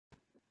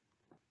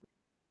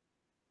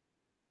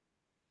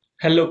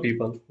Hello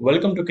people,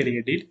 welcome to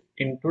Created.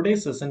 In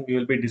today's session, we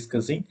will be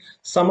discussing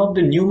some of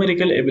the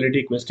numerical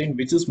ability question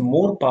which is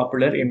more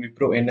popular in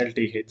WIPRO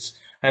NLTH.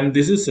 And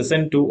this is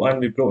session 2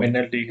 on WIPRO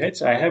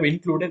NLTH. I have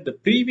included the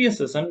previous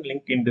session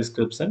link in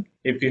description.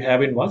 If you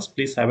haven't watched,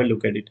 please have a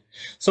look at it.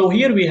 So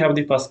here we have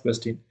the first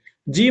question.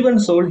 Jeevan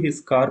sold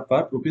his car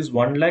for rupees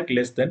 1 lakh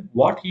less than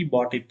what he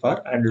bought it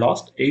for and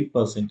lost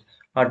 8%.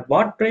 At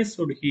what price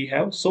would he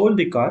have sold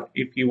the car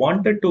if he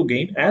wanted to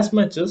gain as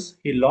much as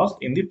he lost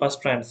in the first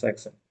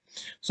transaction?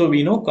 So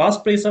we know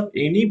cost price of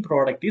any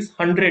product is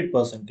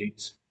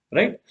 100%,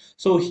 right?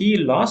 So he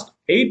lost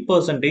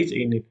 8%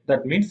 in it.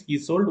 That means he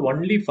sold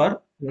only for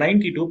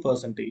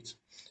 92%.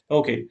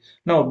 Okay.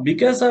 Now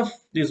because of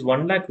this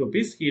 1 lakh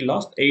rupees, he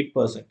lost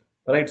 8%,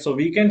 right? So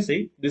we can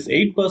say this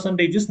 8%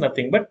 is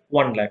nothing but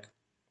 1 lakh.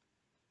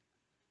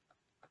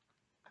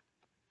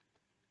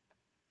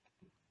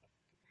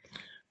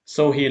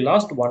 So he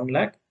lost 1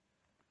 lakh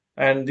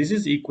and this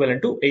is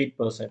equivalent to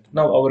 8%.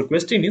 Now our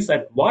question is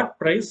at what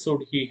price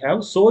should he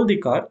have sold the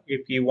car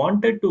if he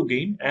wanted to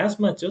gain as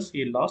much as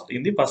he lost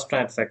in the first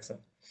transaction?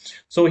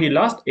 So he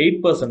lost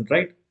 8%,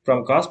 right?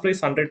 From cost price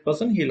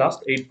 100%, he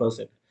lost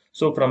 8%.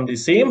 So from the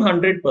same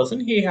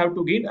 100%, he have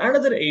to gain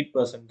another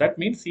 8%. That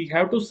means he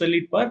have to sell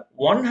it for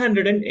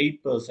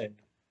 108%,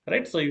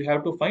 right? So you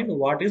have to find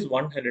what is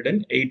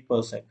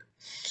 108%.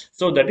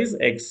 So that is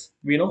x.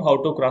 We know how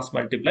to cross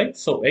multiply.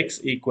 So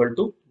x equal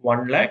to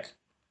 1 lakh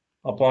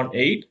upon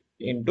 8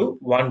 into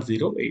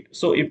 108.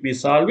 So if we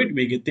solve it,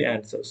 we get the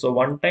answer. So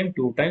 1 time,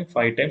 2 time,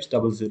 5 times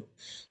 00.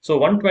 So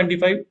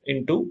 125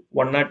 into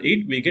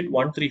 108, we get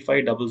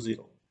 13500,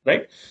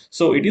 right?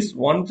 So it is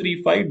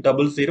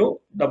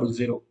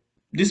 1350000.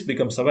 This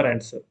becomes our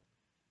answer.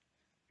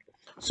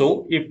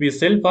 So if we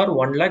sell for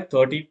 1 lakh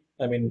 30,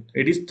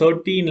 it is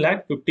 13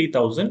 lakh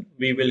 50,000,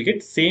 we will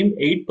get same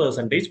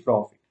 8%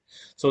 profit.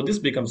 So this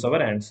becomes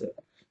our answer.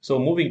 So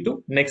moving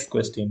to next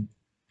question.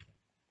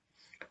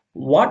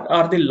 What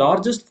are the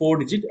largest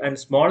 4-digit and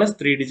smallest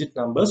 3-digit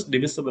numbers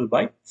divisible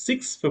by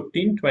 6,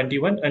 15,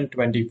 21 and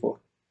 24?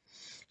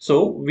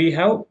 So we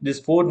have these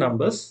 4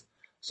 numbers.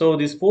 So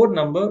this 4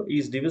 number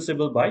is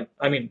divisible by,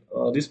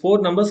 these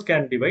 4 numbers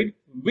can divide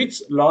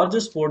which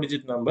largest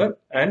 4-digit number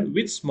and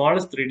which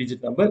smallest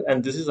 3-digit number,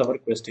 and this is our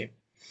question.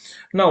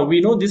 Now we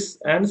know this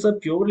answer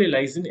purely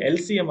lies in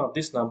LCM of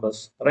these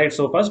numbers, right?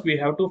 So first we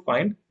have to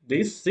find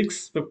these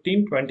 6,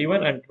 15,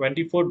 21 and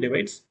 24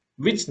 divides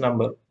which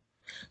number.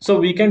 So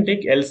we can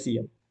take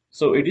LCM.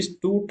 So it is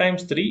 2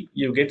 times 3,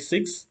 you get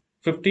 6.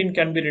 15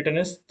 can be written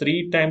as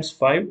 3 times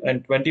 5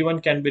 and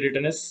 21 can be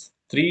written as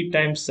 3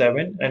 times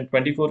 7 and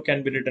 24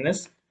 can be written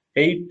as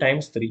 8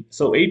 times 3.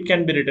 So 8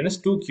 can be written as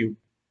 2 cube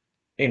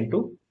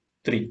into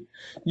 3.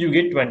 You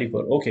get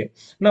 24. Okay.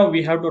 Now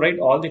we have to write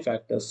all the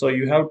factors. So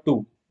you have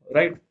 2,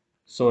 right?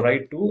 So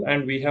write 2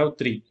 and we have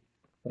 3,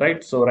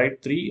 right? So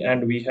write 3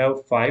 and we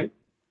have 5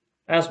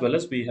 as well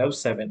as we have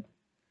 7.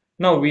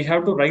 Now we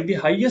have to write the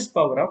highest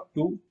power of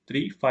 2,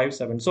 3, 5,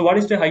 7. So what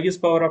is the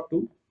highest power of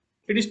 2?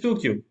 It is 2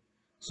 cube.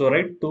 So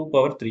write 2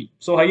 power 3.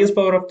 So highest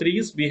power of 3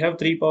 is we have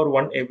 3 power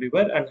 1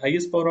 everywhere, and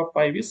highest power of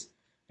 5 is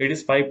it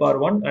is 5 power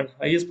 1, and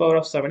highest power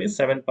of 7 is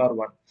 7 power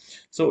 1.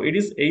 So it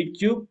is 8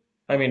 cube.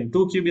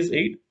 2 cube is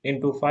 8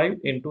 into 5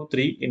 into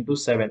 3 into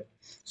 7.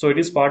 So it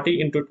is 40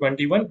 into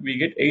 21. We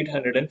get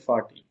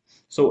 840.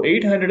 So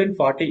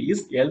 840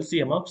 is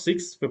LCM of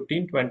 6,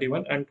 15,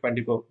 21 and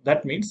 24.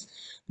 That means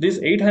this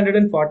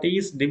 840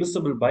 is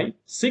divisible by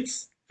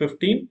 6,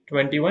 15,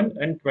 21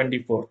 and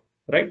 24,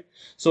 right?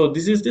 So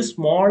this is the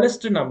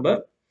smallest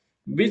number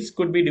which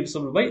could be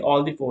divisible by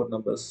all the 4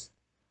 numbers.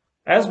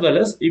 As well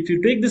as if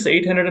you take this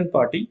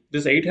 840,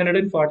 this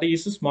 840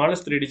 is the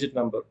smallest 3-digit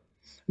number.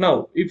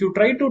 Now, if you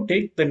try to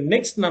take the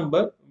next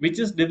number which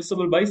is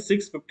divisible by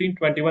 6, 15,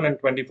 21 and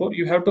 24,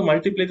 you have to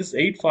multiply this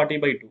 840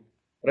 by 2,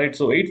 right?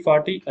 So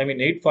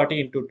 840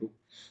 into 2.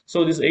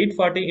 So this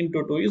 840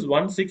 into 2 is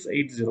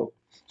 1680.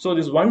 So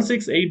this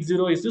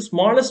 1680 is the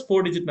smallest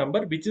 4-digit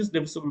number which is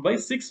divisible by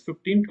 6,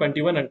 15,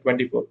 21 and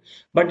 24.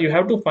 But you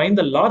have to find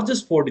the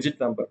largest 4-digit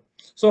number.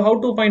 So how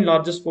to find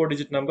largest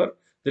 4-digit number?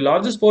 The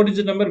largest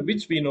 4-digit number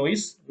which we know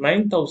is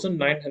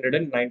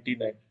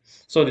 9999.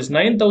 So this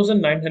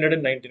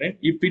 9999,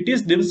 if it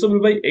is divisible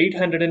by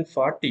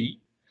 840,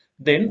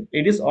 then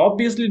it is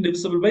obviously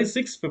divisible by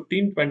 6,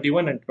 15,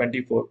 21 and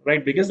 24,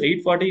 right? Because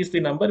 840 is the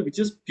number which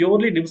is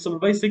purely divisible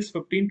by 6,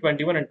 15,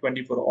 21 and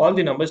 24, all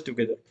the numbers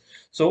together.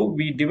 So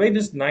we divide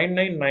this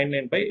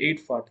 9999 by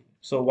 840.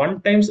 So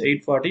 1 times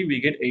 840, we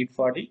get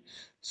 840.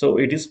 So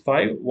it is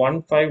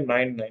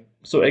 51599.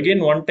 So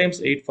again 1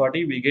 times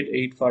 840, we get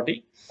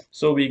 840.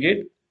 So we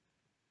get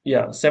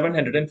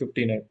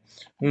 759.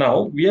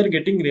 Now we are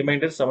getting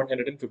remainder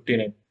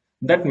 759.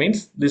 That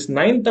means this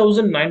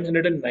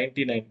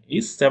 9999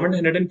 is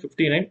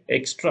 759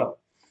 extra,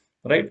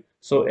 right?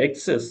 So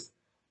excess.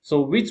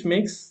 So which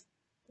makes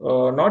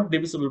not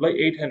divisible by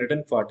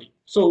 840.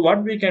 So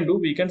what we can do,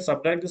 we can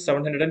subtract the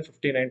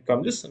 759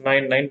 from this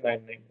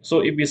 9999.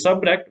 So if we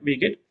subtract, we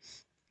get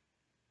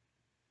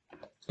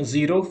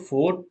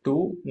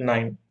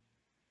 0429.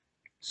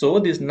 So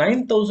this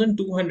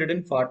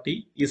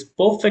 9240 is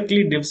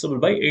perfectly divisible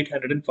by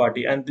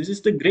 840, and this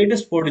is the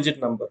greatest 4-digit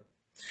number.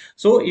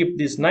 So if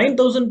this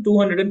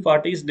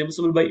 9240 is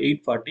divisible by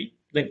 840,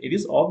 then it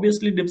is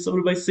obviously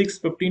divisible by 6,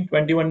 15,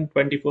 21, and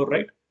 24,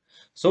 right?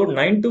 So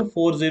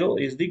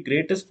 9240 is the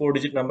greatest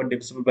 4-digit number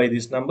divisible by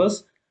these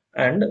numbers,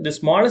 and the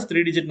smallest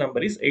 3-digit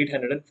number is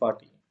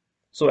 840.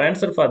 So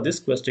answer for this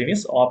question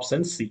is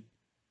option C.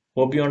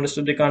 Hope you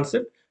understood the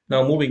concept.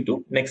 Now moving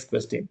to next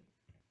question.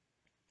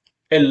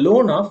 A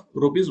loan of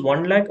rupees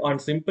 1 lakh on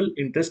simple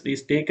interest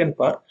is taken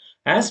for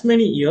as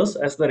many years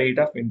as the rate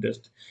of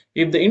interest.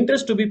 If the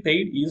interest to be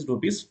paid is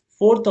rupees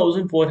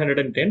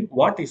 4,410,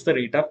 what is the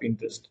rate of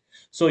interest?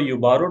 So you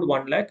borrowed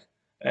 1 lakh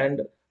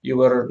and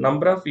your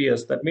number of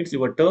years, that means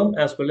your term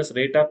as well as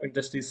rate of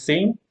interest is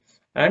same,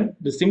 and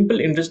the simple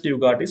interest you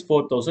got is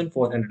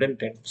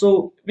 4,410.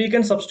 So we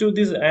can substitute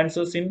these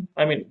answers in,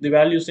 the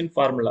values in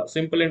formula.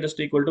 Simple interest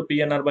equal to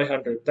PNR by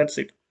 100. That's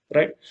it,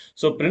 right?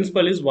 So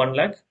principal is 1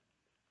 lakh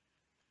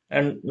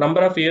and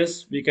number of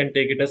years we can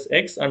take it as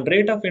x, and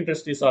rate of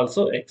interest is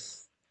also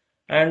x,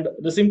 and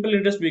the simple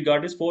interest we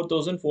got is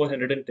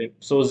 4,410.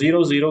 So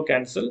 0 0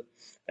 cancel,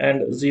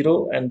 and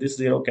 0 and this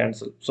 0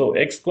 cancel. So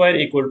x square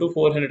equal to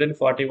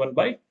 441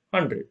 by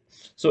 100.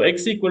 So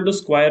x equal to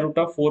square root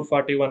of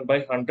 441 by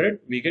 100,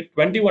 we get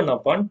 21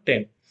 upon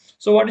 10.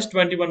 So what is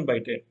 21 by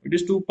 10? It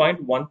is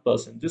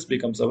 2.1%. This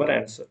becomes our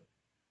answer.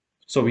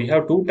 So we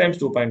have 2 times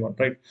 2.1,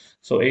 right?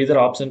 So either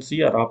option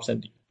C or option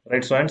D,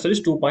 right? So answer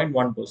is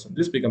 2.1%.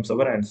 This becomes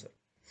our answer.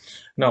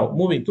 Now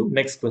moving to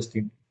next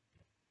question.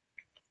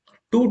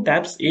 Two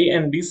taps A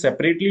and B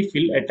separately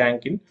fill a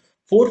tank in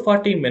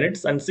 440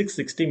 minutes and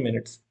 660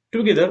 minutes.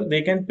 Together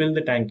they can fill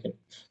the tank in.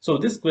 So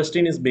this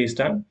question is based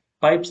on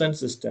pipes and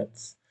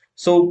cisterns.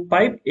 So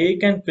pipe A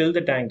can fill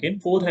the tank in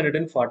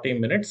 440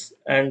 minutes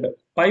and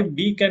pipe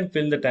B can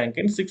fill the tank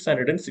in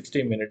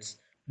 660 minutes.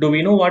 Do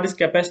we know what is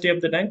capacity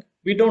of the tank?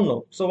 We don't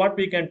know. So what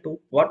we can do?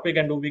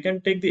 We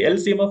can take the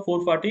LCM of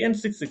 440 and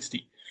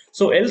 660.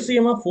 So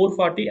LCM of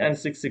 440 and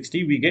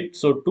 660 we get,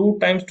 so 2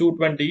 times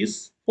 220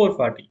 is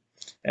 440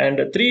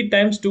 and 3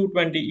 times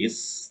 220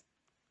 is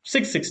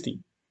 660,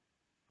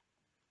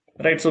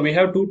 right? So we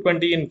have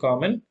 220 in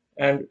common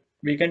and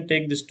we can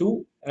take this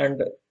 2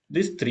 and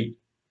this 3.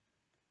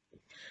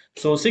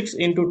 So 6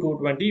 into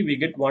 220 we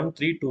get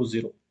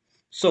 1320.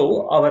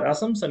 So our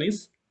assumption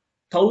is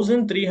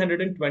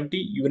 1320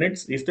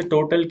 units is the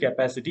total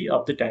capacity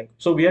of the tank.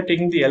 So we are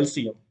taking the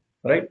LCM,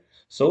 right?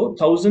 So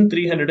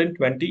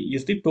 1320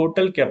 is the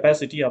total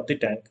capacity of the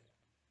tank.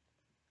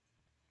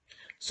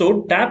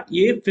 So tap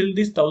A fill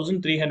this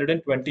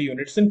 1320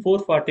 units in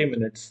 440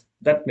 minutes.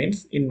 That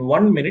means in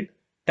 1 minute,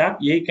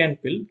 tap A can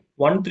fill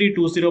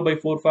 1320 by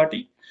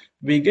 440.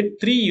 We get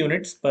 3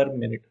 units per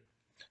minute.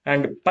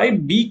 And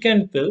pipe B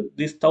can fill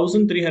this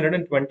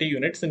 1320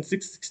 units in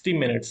 660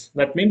 minutes.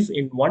 That means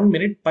in 1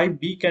 minute, pipe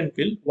B can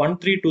fill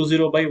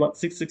 1320 by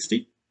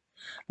 660.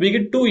 We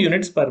get 2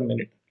 units per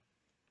minute.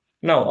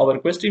 Now our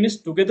question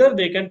is, together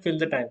they can fill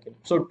the tank in.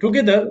 So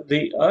together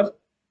they are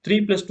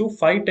 3 plus 2,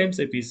 5 times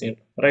efficient,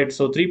 right?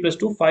 So 3 plus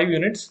 2, 5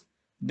 units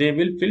they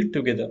will fill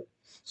together.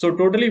 So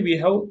totally we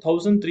have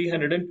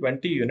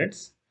 1320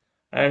 units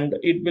and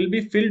it will be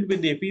filled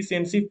with the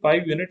efficiency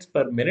 5 units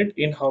per minute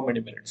in how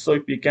many minutes? So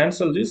if we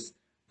cancel this,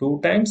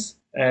 2 times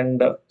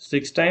and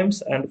 6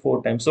 times and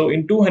 4 times. So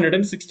in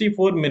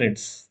 264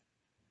 minutes,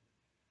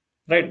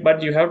 right?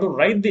 But you have to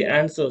write the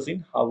answers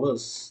in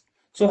hours.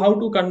 So how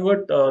to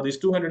convert these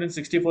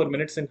 264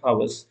 minutes in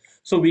hours?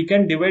 So we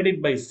can divide it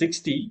by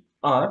 60,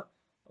 or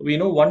we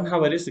know 1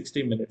 hour is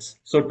 60 minutes.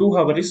 So 2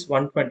 hours is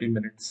 120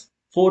 minutes.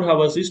 4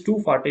 hours is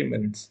 240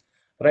 minutes,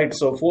 right?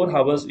 So 4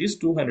 hours is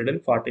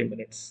 240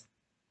 minutes.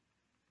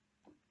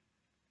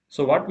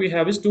 So what we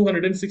have is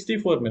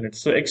 264 minutes.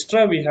 So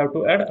extra we have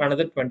to add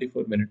another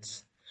 24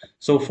 minutes.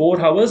 So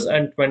 4 hours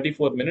and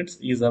 24 minutes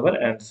is our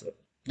answer.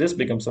 This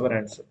becomes our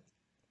answer,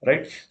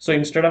 right? So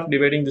instead of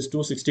dividing this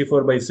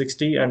 264 by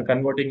 60 and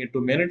converting it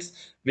to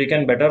minutes, we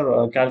can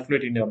better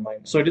calculate in your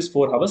mind. So it is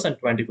 4 hours and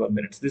 24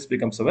 minutes. This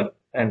becomes our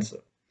answer.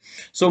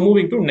 So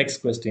moving to next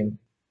question.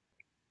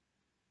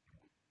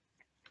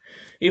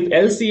 If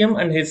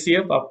LCM and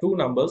HCF of two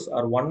numbers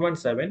are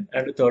 117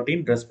 and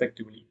 13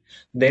 respectively,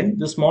 then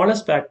the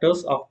smallest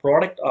factors of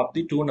product of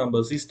the two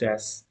numbers is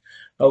dash.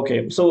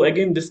 Okay, so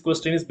again this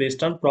question is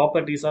based on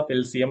properties of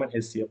LCM and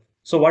HCF.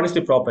 So what is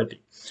the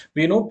property?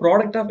 We know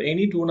product of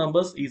any two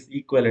numbers is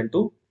equivalent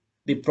to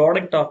the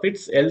product of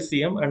its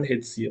LCM and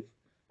HCF.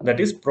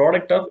 That is,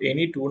 product of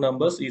any two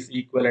numbers is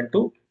equivalent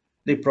to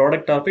the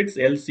product of its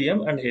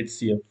LCM and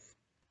HCF.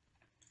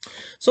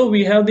 So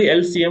we have the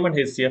LCM and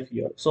HCF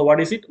here. So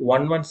what is it?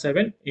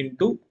 117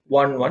 into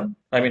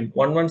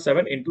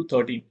 117 into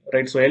 13,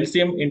 right? So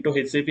LCM into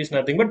HCF is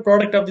nothing but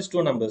product of these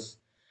two numbers.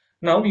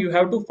 Now you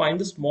have to find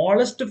the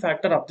smallest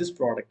factor of this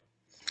product.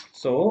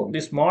 So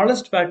the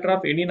smallest factor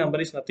of any number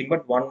is nothing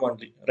but 1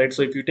 only, right?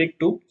 So if you take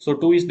 2, so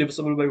 2 is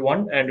divisible by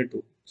 1 and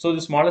 2. So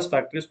the smallest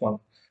factor is 1.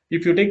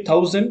 If you take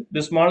 1000,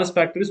 the smallest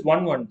factor is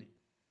 1 only.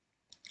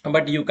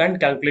 But you can't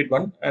calculate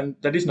 1 and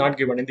that is not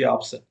given in the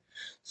option.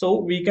 So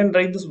we can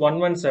write this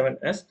 117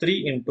 as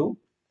 3 into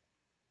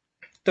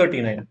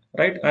 39,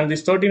 right? And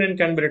this 39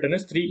 can be written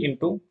as 3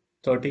 into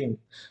 13.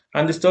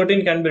 And this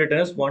 13 can be written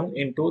as 1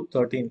 into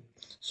 13.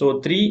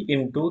 So 3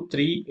 into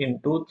 3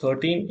 into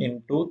 13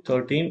 into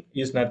 13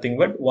 is nothing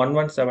but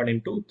 117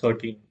 into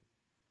 13,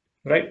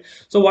 right?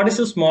 So what is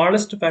the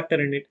smallest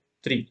factor in it?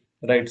 3,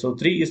 right? So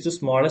 3 is the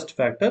smallest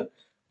factor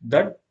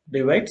that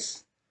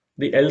divides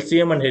the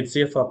LCM and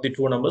HCF of the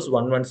two numbers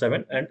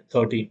 117 and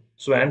 13.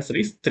 So answer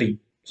is 3.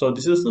 So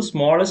this is the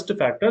smallest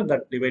factor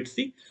that divides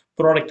the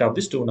product of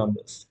these two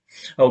numbers.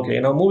 Okay,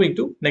 now moving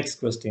to next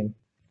question.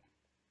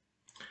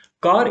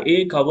 Car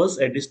A covers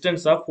a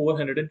distance of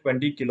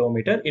 420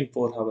 km in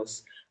 4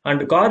 hours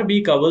and car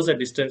B covers a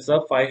distance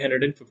of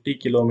 550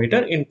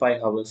 km in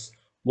 5 hours.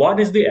 What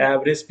is the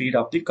average speed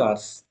of the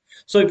cars?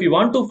 So if you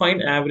want to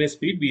find average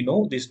speed, we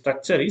know the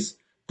structure is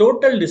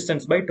total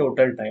distance by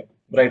total time,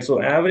 right?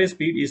 So average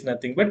speed is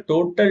nothing but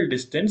total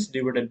distance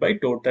divided by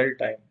total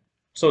time.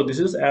 So this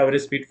is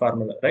average speed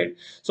formula, right?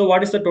 So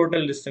what is the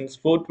total distance?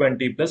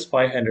 420 plus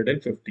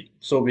 550.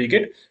 So we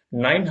get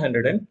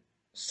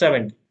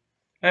 970.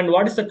 And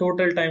what is the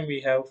total time we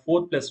have?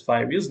 4 plus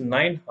 5 is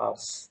 9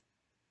 hours.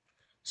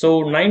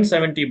 So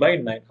 970 by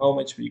 9, how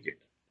much we get?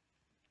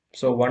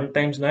 So 1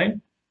 times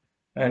 9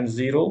 and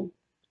 0.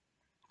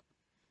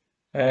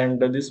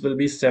 And this will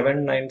be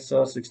 7 9s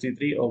are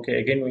 63. Okay,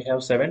 again we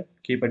have 7.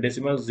 Keep a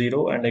decimal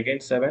 0 and again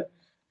 7.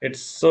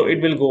 So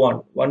it will go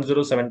on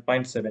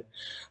 107.7.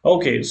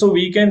 Okay, so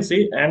we can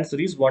say answer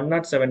is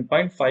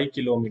 107.5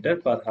 kilometer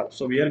per hour.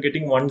 So we are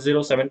getting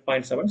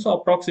 107.7. So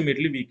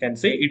approximately we can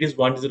say it is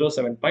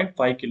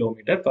 107.5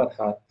 kilometer per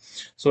hour.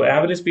 So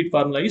average speed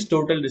formula is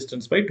total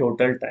distance by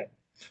total time.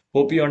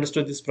 Hope you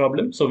understood this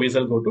problem. So we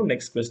shall go to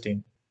next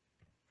question.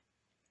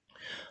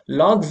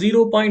 Log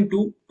 0.2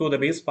 to the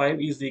base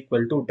 5 is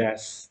equal to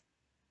dash.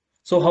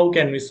 So how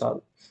can we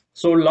solve?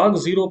 So log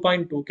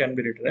 0.2 can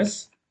be written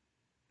as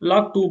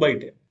log 2 by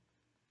 10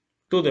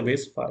 to the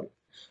base 5.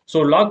 So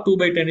log 2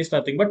 by 10 is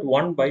nothing but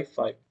 1 by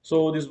 5.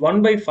 So this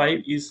 1 by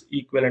 5 is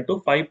equivalent to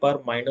 5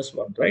 power minus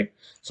 1, right?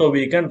 So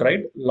we can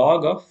write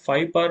log of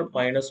 5 power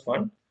minus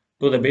 1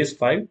 to the base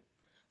 5.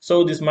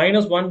 So this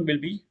minus 1 will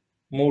be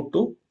moved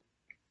to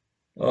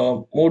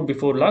moved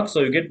before log.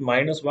 So you get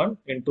minus 1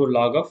 into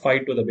log of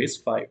 5 to the base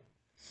 5.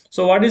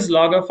 So what is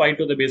log of 5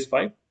 to the base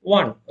 5?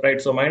 1,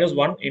 right? So minus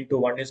 1 into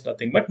 1 is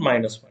nothing but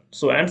minus 1.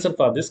 So answer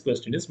for this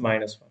question is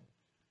minus 1.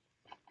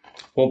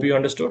 Hope you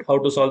understood how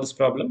to solve this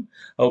problem.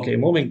 Okay,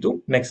 moving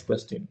to next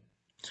question.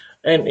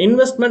 An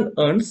investment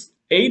earns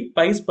 8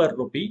 pice per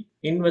rupee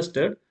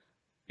invested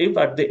if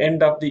at the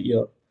end of the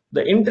year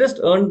the interest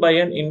earned by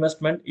an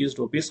investment is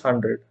rupees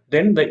 100,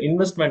 then the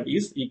investment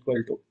is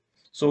equal to.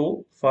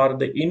 So for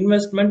the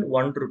investment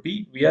 1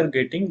 rupee, we are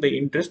getting the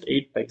interest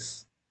 8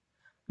 pice.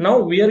 Now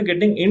we are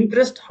getting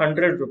interest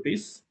 100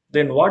 rupees.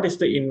 Then what is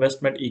the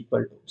investment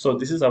equal to? So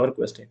this is our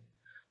question.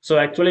 So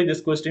actually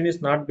this question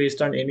is not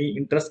based on any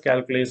interest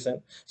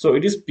calculation. So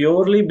it is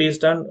purely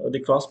based on the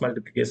cross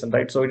multiplication,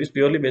 right? So it is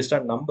purely based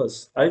on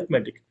numbers,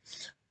 arithmetic.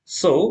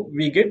 So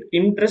we get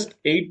interest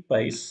 8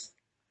 pice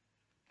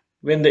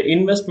when the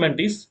investment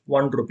is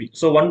 1 rupee.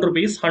 So 1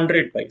 rupee is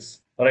 100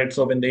 pice, right?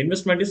 So when the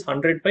investment is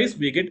 100 pice,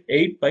 we get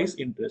 8 pice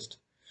interest.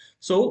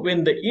 So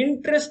when the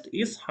interest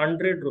is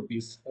 100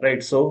 rupees,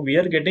 right? So we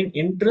are getting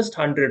interest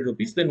 100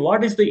 rupees. Then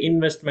what is the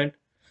investment?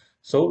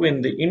 So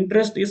when the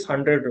interest is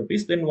 100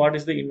 rupees, then what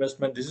is the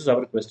investment? This is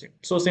our question.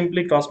 So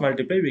simply cross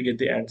multiply, we get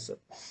the answer.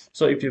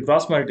 So if you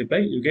cross multiply,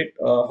 you get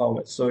how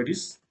much? So it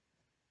is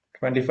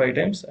 25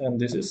 times, and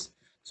this is,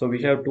 so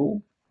we have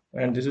 2,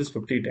 and this is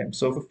 50 times.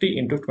 So 50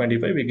 into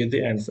 25, we get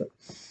the answer.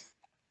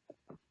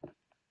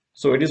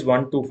 So it is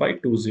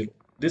 12520.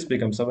 This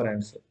becomes our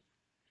answer.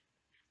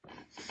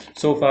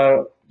 So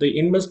for the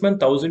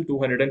investment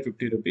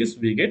 1250 rupees,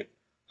 we get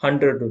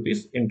 100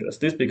 rupees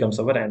interest. This becomes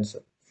our answer.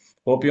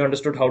 Hope you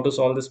understood how to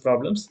solve these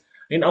problems.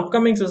 In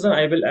upcoming session,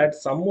 I will add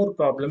some more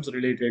problems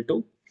related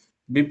to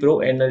WIPRO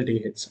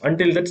NLTH.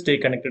 Until that, stay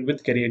connected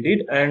with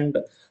CareerDeed, and